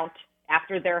recount,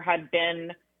 after there had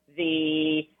been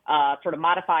the sort of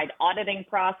modified auditing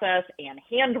process and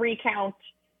hand recount,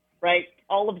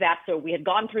 all of that. So we had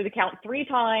gone through the count 3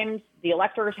 times. The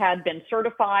electors had been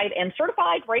certified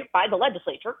by the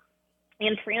legislature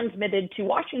and transmitted to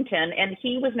Washington. And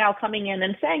he was now coming in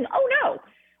and saying, oh, no,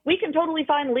 we can totally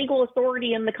find legal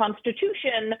authority in the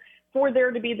Constitution for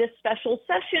there to be this special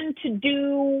session to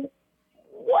do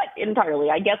what entirely?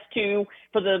 I guess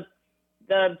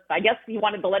I guess he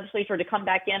wanted the legislature to come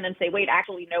back in and say, wait,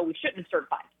 actually, no, we shouldn't have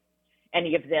certified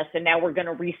any of this. And now we're going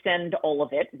to rescind all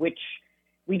of it, which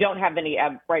we don't have any,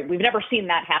 right. We've never seen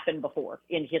that happen before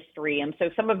in history. And so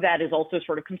some of that is also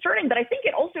sort of concerning, but I think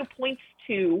it also points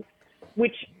to,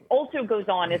 which also goes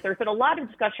on, is there's been a lot of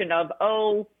discussion of,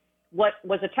 what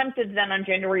was attempted then on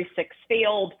January 6th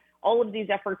failed. All of these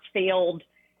efforts failed.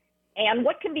 And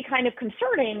what can be kind of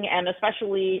concerning, and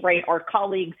especially, right, our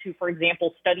colleagues who, for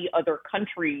example, study other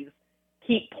countries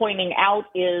keep pointing out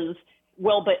is,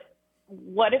 well, but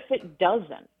what if it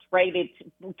doesn't, right?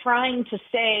 It's trying to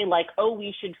say like,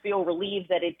 we should feel relieved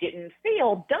that it didn't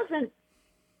fail doesn't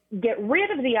get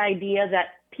rid of the idea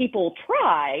that people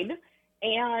tried.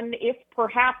 And if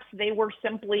perhaps they were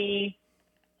simply,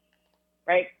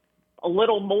 right, a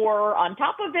little more on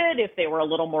top of it, if they were a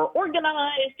little more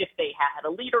organized, if they had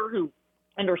a leader who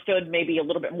understood maybe a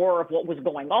little bit more of what was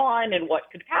going on and what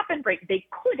could happen, right, they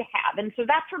could have. And so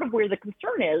that's sort of where the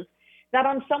concern is, that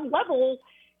on some level,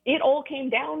 it all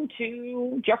came down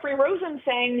to Jeffrey Rosen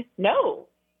saying no,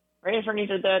 right?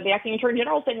 The acting attorney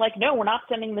general saying like, no, we're not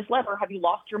sending this letter. Have you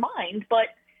lost your mind? But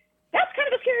that's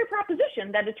kind of a scary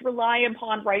proposition, that it's relying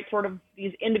upon, right, sort of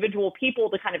these individual people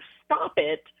to kind of stop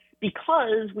it,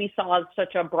 because we saw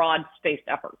such a broad-spaced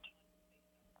effort.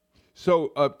 So,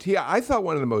 Tia, I thought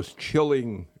one of the most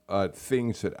chilling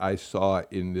things that I saw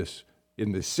in this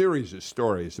series of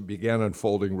stories that began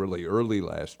unfolding really early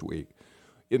last week,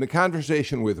 in the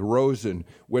conversation with Rosen,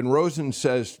 when Rosen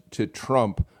says to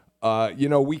Trump,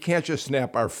 we can't just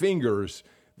snap our fingers.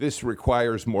 This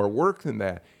requires more work than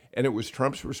that. And it was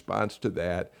Trump's response to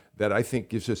that I think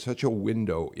gives us such a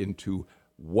window into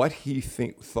what he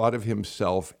thought of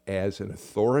himself as an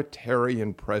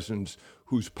authoritarian presence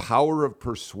whose power of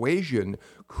persuasion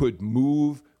could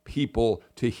move people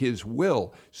to his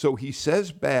will. So he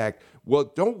says back, well,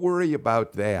 don't worry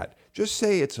about that. Just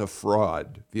say it's a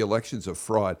fraud. The election's a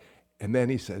fraud. And then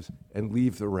he says, and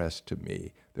leave the rest to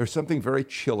me. There's something very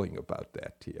chilling about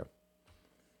that, Tia.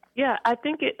 Yeah, I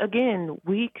think,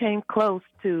 we came close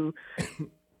to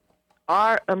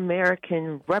our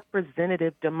American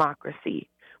representative democracy,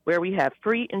 where we have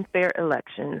free and fair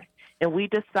elections, and we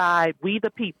decide, we the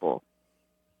people,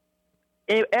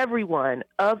 everyone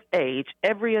of age,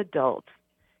 every adult,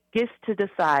 gets to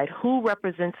decide who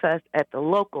represents us at the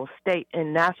local, state,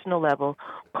 and national level,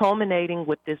 culminating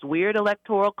with this weird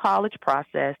electoral college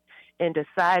process and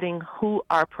deciding who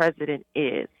our president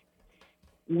is.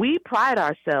 We pride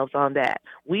ourselves on that.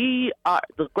 We are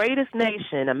the greatest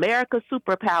nation, America's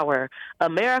superpower,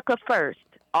 America first,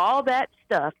 all that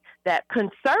stuff that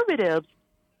conservatives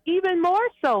even more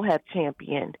so have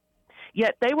championed.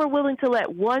 Yet they were willing to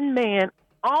let one man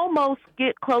almost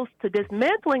get close to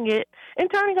dismantling it and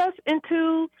turning us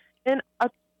into an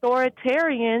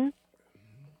authoritarian,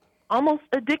 almost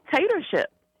a dictatorship.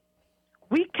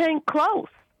 We came close.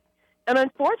 And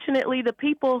unfortunately, the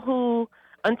people who,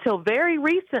 until very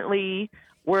recently,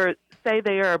 say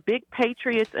they are big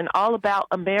patriots and all about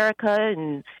America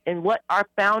and what our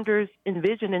founders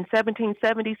envisioned in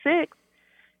 1776,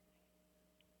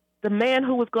 the man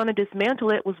who was going to dismantle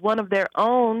it was one of their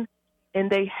own, and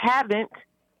they haven't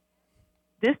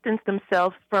distanced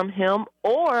themselves from him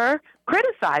or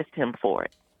criticized him for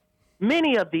it.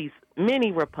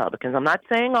 Many Republicans, I'm not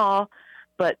saying all,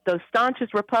 but the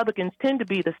staunchest Republicans tend to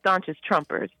be the staunchest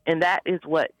Trumpers, and that is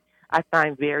what I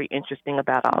find very interesting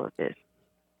about all of this.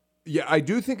 Yeah, I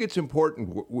do think it's important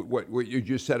what you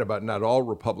just said about not all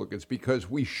Republicans, because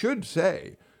we should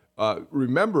say,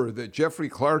 remember that Jeffrey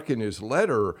Clark in his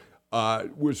letter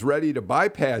was ready to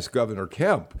bypass Governor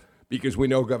Kemp, because we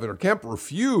know Governor Kemp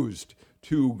refused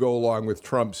to go along with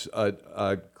Trump's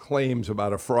claims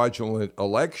about a fraudulent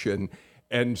election.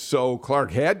 And so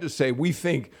Clark had to say, we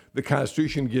think the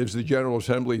Constitution gives the General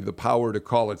Assembly the power to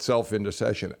call itself into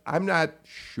session. I'm not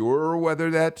sure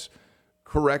whether that's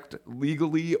correct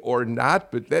legally or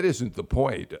not, but that isn't the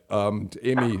point.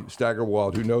 Amy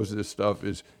Steigerwalt, who knows this stuff,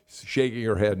 is shaking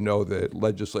her head, no, the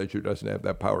legislature doesn't have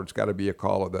that power. It's got to be a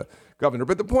call of the governor.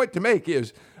 But the point to make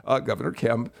is Governor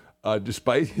Kemp,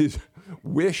 despite his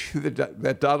wish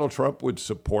that Donald Trump would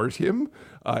support him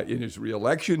in his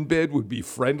reelection bid, would be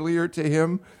friendlier to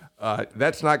him,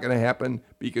 that's not going to happen,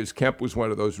 because Kemp was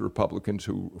one of those Republicans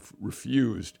who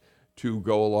refused to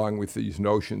go along with these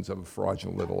notions of a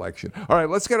fraudulent election. All right,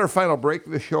 let's get our final break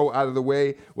of the show out of the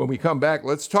way. When we come back,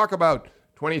 let's talk about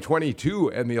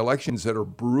 2022 and the elections that are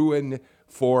brewing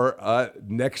for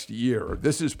next year.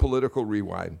 This is Political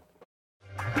Rewind.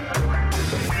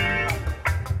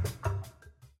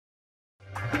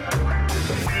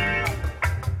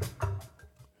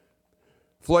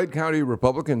 Floyd County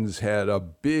Republicans had a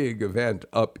big event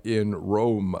up in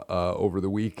Rome over the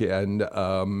weekend.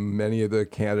 Many of the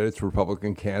candidates,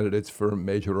 Republican candidates for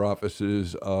major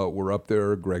offices, were up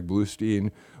there. Greg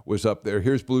Bluestein was up there.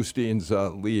 Here's Bluestein's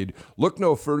lead. Look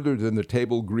no further than the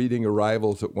table greeting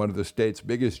arrivals at one of the state's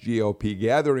biggest GOP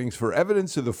gatherings for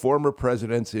evidence of the former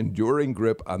president's enduring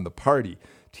grip on the party.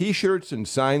 T-shirts and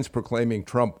signs proclaiming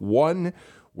Trump won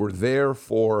were there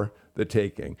for the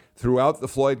taking. Throughout the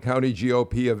Floyd County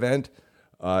GOP event,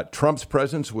 Trump's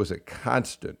presence was a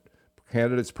constant.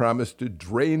 Candidates promised to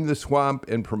drain the swamp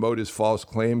and promote his false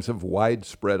claims of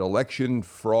widespread election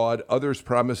fraud. Others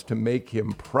promised to make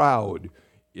him proud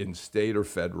in state or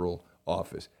federal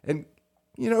office. And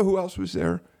you know who else was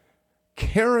there?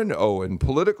 Karen Owen,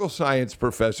 political science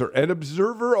professor and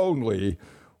observer only,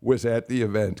 was at the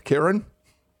event. Karen?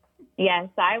 Yes,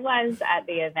 I was at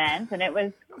the event, and it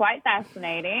was quite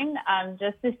fascinating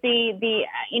just to see the,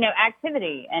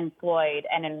 activity in Floyd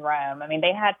and in Rome. I mean,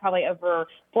 they had probably over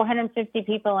 450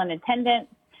 people in attendance,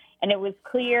 and it was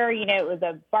clear, it was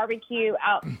a barbecue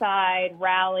outside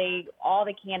rally. All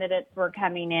the candidates were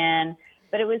coming in,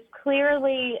 but it was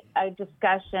clearly a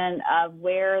discussion of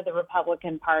where the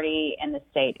Republican Party in the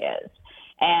state is.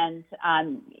 And,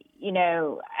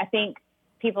 I think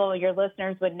your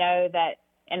listeners would know that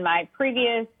in my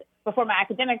before my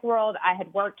academic world, I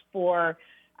had worked for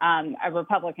a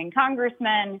Republican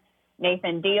congressman,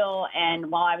 Nathan Deal, and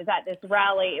while I was at this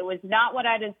rally, it was not what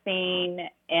I'd have seen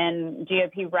in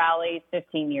GOP rallies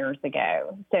 15 years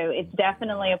ago. So it's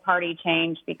definitely a party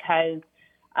change because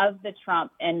of the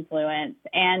Trump influence.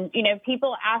 And,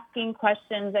 people asking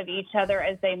questions of each other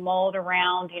as they mulled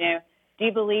around, do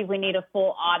you believe we need a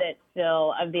full audit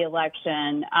still of the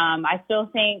election? I still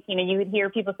think, you would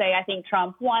hear people say, I think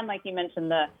Trump won, like you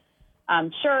mentioned the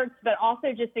shirts, but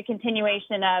also just a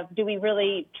continuation of, do we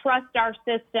really trust our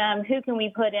system? Who can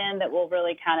we put in that will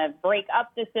really kind of break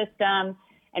up the system?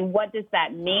 And what does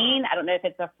that mean? I don't know if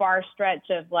it's a far stretch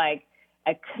of like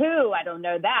a coup. I don't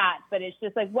know that, but it's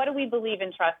just like, what do we believe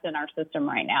and trust in our system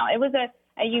right now? It was a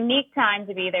unique time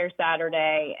to be there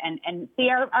Saturday and see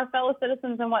our fellow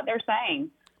citizens and what they're saying.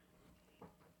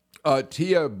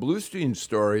 Tia Bluestein's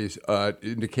stories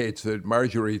indicates that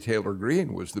Marjorie Taylor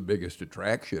Greene was the biggest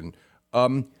attraction.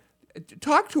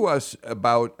 Talk to us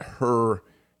about her.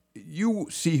 You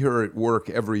see her at work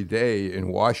every day in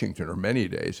Washington, or many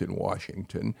days in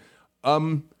Washington.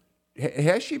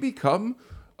 Has she become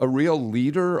a real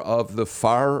leader of the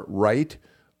far right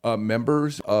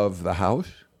members of the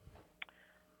House?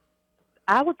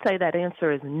 I would say that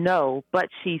answer is no, but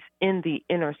she's in the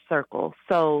inner circle.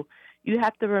 So you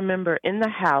have to remember, in the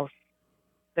House,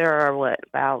 there are,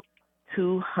 about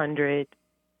 200,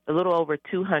 a little over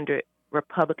 200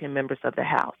 Republican members of the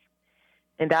House.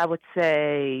 And I would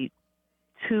say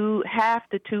half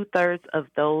to two-thirds of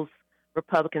those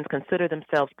Republicans consider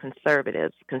themselves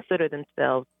conservatives,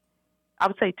 I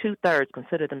would say two-thirds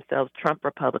consider themselves Trump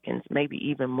Republicans, maybe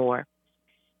even more.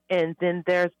 And then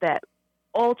there's that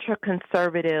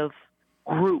ultra-conservative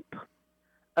group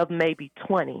of maybe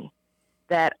 20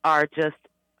 that are just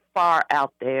far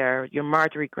out there, your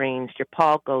Marjorie Greenes, your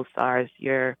Paul Gosars,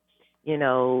 your,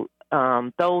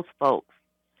 those folks.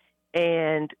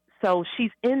 And so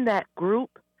she's in that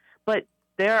group, but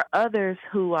there are others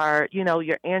who are,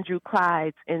 your Andrew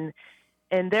Clydes, and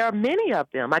there are many of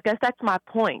them. I guess that's my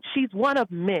point. She's one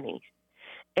of many,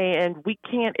 and we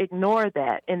can't ignore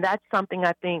that. And that's something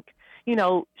I think,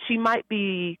 she might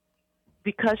be,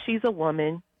 because she's a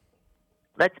woman,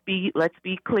 let's be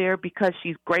clear, because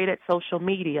she's great at social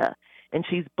media and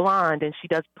she's blonde and she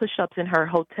does push-ups in her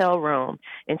hotel room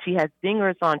and she has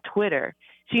dingers on Twitter.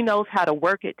 She knows how to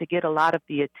work it to get a lot of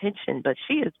the attention, but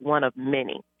she is one of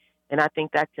many. And I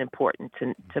think that's important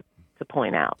to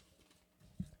point out.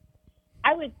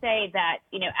 I would say that,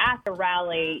 at the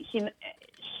rally,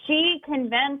 she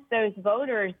convinced those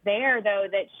voters there, though,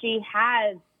 that she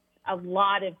has a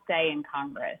lot of say in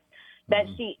Congress, that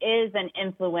she is an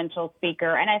influential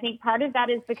speaker. And I think part of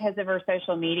that is because of her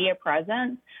social media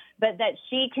presence, but that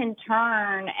she can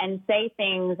turn and say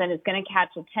things and it's going to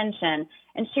catch attention.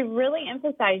 And she really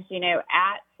emphasized,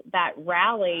 at that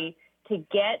rally to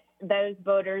get those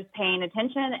voters paying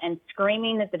attention and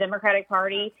screaming at the Democratic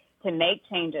Party to make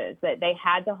changes, that they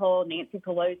had to hold Nancy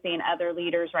Pelosi and other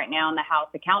leaders right now in the House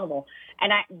accountable.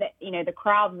 And, the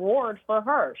crowd roared for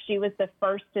her. She was the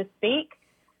first to speak.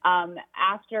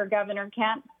 After Governor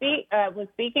Kemp was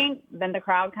speaking, then the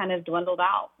crowd kind of dwindled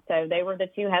out. So they were the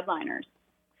two headliners.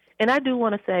 And I do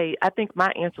want to say, I think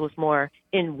my answer was more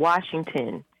in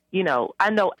Washington. I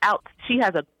know she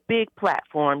has a big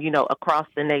platform, across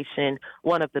the nation,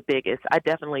 one of the biggest. I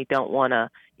definitely don't want to,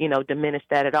 diminish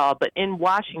that at all. But in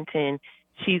Washington,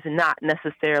 she's not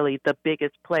necessarily the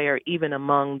biggest player, even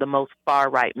among the most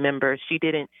far-right members. She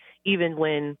didn't, even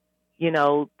when,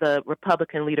 the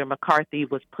Republican leader McCarthy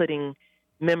was putting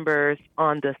members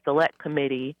on the select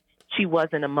committee, she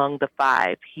wasn't among the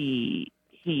 5 he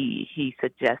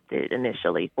suggested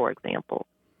initially, for example.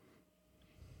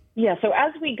 Yeah, so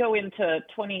as we go into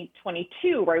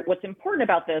 2022, right, what's important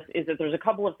about this is that there's a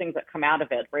couple of things that come out of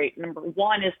it, right? Number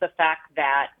one is the fact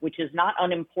that, which is not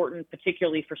unimportant,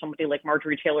 particularly for somebody like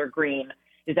Marjorie Taylor Greene,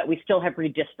 is that we still have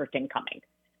redistricting coming.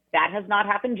 That has not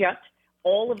happened yet.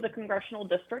 All of the congressional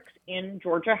districts in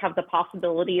Georgia have the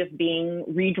possibility of being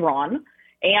redrawn.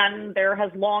 And there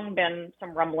has long been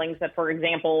some rumblings that, for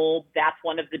example, that's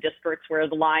one of the districts where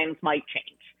the lines might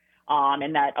change.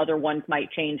 And that other ones might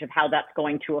change of how that's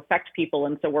going to affect people.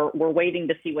 And so we're waiting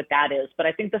to see what that is. But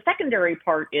I think the secondary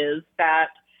part is that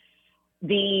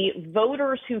the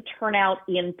voters who turn out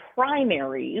in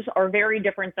primaries are very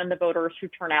different than the voters who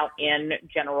turn out in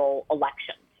general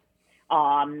elections.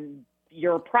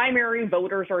 Your primary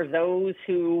voters are those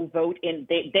who vote in,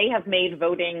 they have made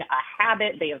voting a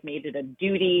habit. They have made it a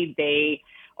duty. They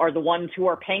are the ones who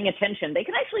are paying attention. They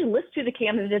can actually list who the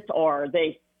candidates are.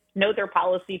 They know their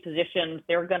policy positions.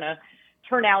 They're going to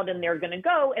turn out and they're going to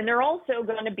go. And they're also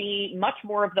going to be much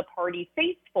more of the party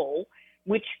faithful,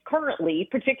 which currently,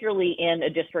 particularly in a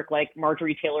district like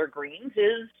Marjorie Taylor Greene's,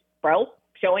 is, well,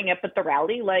 showing up at the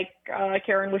rally like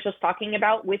Karen was just talking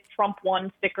about with Trump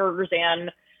won stickers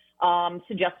and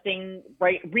suggesting,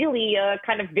 right, really a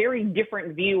kind of very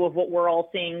different view of what we're all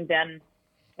seeing than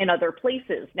in other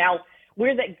places. Now,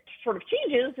 where that sort of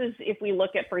changes is if we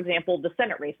look at, for example, the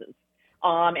Senate races.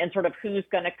 And sort of who's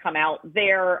going to come out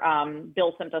there.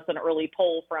 Bill sent us an early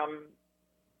poll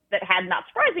that had, not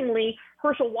surprisingly,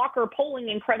 Herschel Walker polling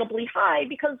incredibly high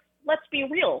because, let's be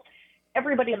real,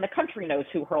 everybody in the country knows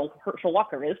who Herschel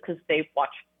Walker is because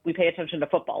we pay attention to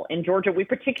football. In Georgia, we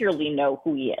particularly know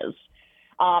who he is.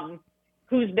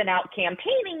 Who's been out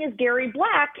campaigning is Gary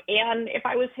Black, and if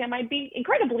I was him, I'd be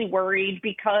incredibly worried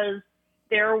because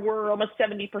there were almost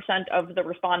 70% of the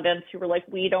respondents who were like,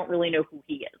 we don't really know who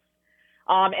he is.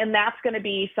 And that's going to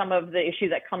be some of the issue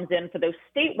that comes in for those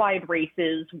statewide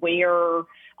races where,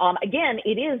 again,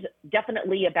 it is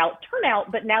definitely about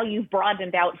turnout, but now you've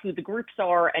broadened out who the groups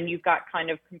are and you've got kind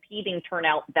of competing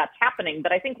turnout that's happening.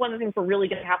 But I think one of the things we're really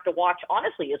going to have to watch,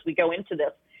 honestly, as we go into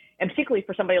this, and particularly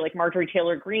for somebody like Marjorie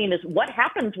Taylor Greene, is what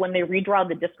happens when they redraw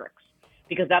the districts,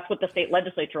 because that's what the state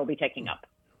legislature will be taking up.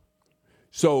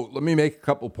 So let me make a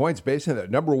couple points based on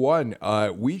that. Number one,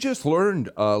 we just learned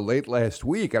late last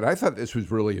week, and I thought this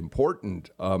was really important,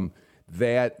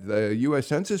 that the U.S.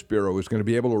 Census Bureau is going to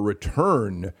be able to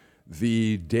return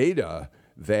the data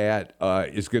that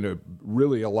is going to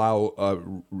really allow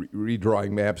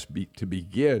redrawing maps to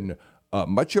begin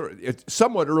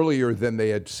somewhat earlier than they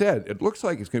had said. It looks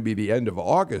like it's going to be the end of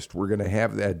August. We're going to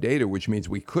have that data, which means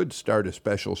we could start a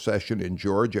special session in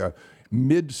Georgia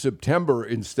mid-September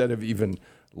instead of even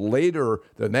later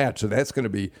than that. So that's going to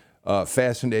be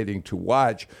fascinating to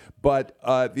watch. But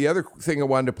the other thing I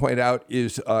wanted to point out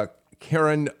is,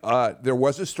 Karen, there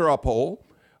was a straw poll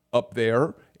up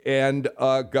there, and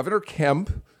Governor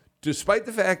Kemp, despite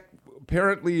the fact,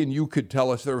 apparently, and you could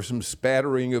tell us there was some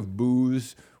spattering of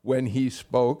boos when he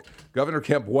spoke, Governor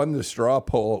Kemp won the straw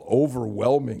poll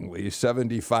overwhelmingly,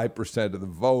 75% of the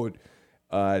vote.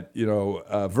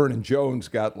 Vernon Jones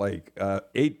got like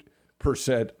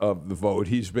 8% of the vote.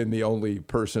 He's been the only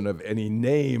person of any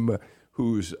name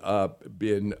who's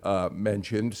been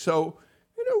mentioned. So,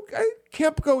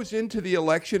 Kemp goes into the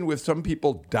election with some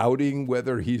people doubting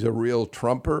whether he's a real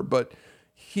Trumper, but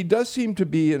he does seem to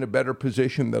be in a better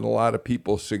position than a lot of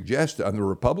people suggest on the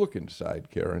Republican side,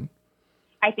 Karen.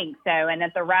 I think so. And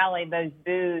at the rally, those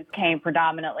boos came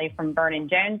predominantly from Vernon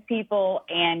Jones people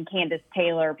and Candace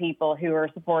Taylor people who are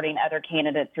supporting other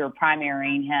candidates who are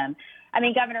primarying him. I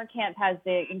mean, Governor Kemp has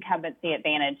the incumbency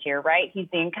advantage here, right? He's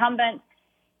the incumbent.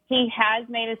 He has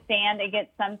made a stand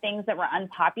against some things that were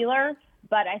unpopular,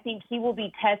 but I think he will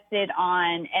be tested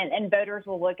on, and voters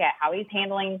will look at how he's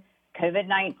handling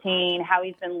COVID-19, how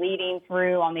he's been leading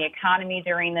through on the economy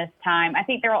during this time. I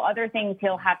think there are other things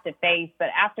he'll have to face, but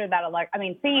after that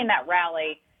seeing that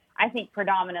rally, I think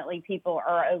predominantly people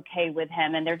are okay with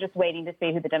him, and they're just waiting to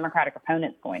see who the Democratic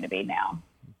opponent's going to be now.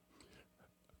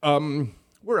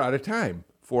 We're out of time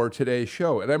for today's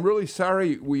show, and I'm really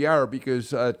sorry we are,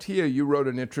 because Tia, you wrote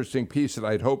an interesting piece that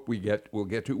I'd hope we'll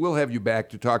get to. We'll have you back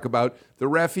to talk about the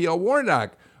Raphael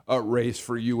Warnock race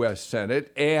for U.S.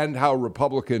 Senate and how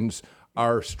Republicans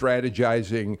are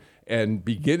strategizing and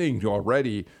beginning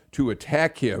already to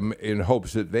attack him in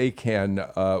hopes that they can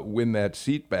win that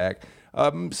seat back.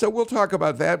 So we'll talk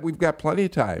about that. We've got plenty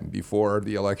of time before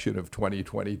the election of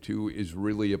 2022 is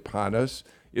really upon us.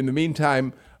 In the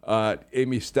meantime,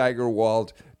 Amy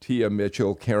Steigerwalt, Tia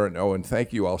Mitchell, Karen Owen,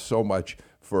 thank you all so much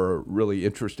for a really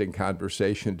interesting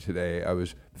conversation today. I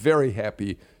was very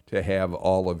happy to have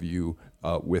all of you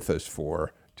with us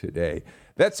for today.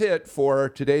 That's it for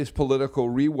today's Political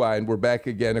Rewind. We're back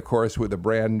again, of course, with a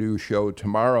brand new show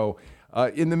tomorrow.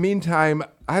 In the meantime,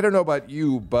 I don't know about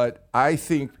you, but I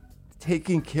think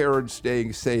taking care and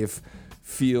staying safe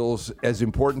feels as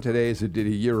important today as it did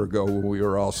a year ago when we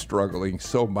were all struggling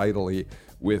so mightily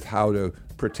with how to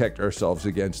protect ourselves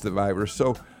against the virus.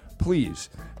 So please,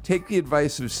 take the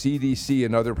advice of CDC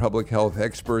and other public health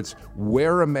experts.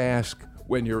 Wear a mask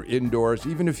when you're indoors,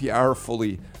 even if you are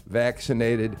fully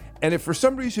vaccinated. And if for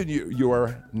some reason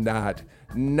you're not,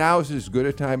 now's as good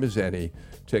a time as any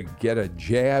to get a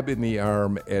jab in the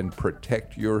arm and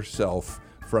protect yourself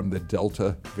from the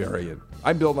Delta variant.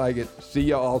 I'm Bill Nigut. See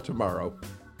you all tomorrow.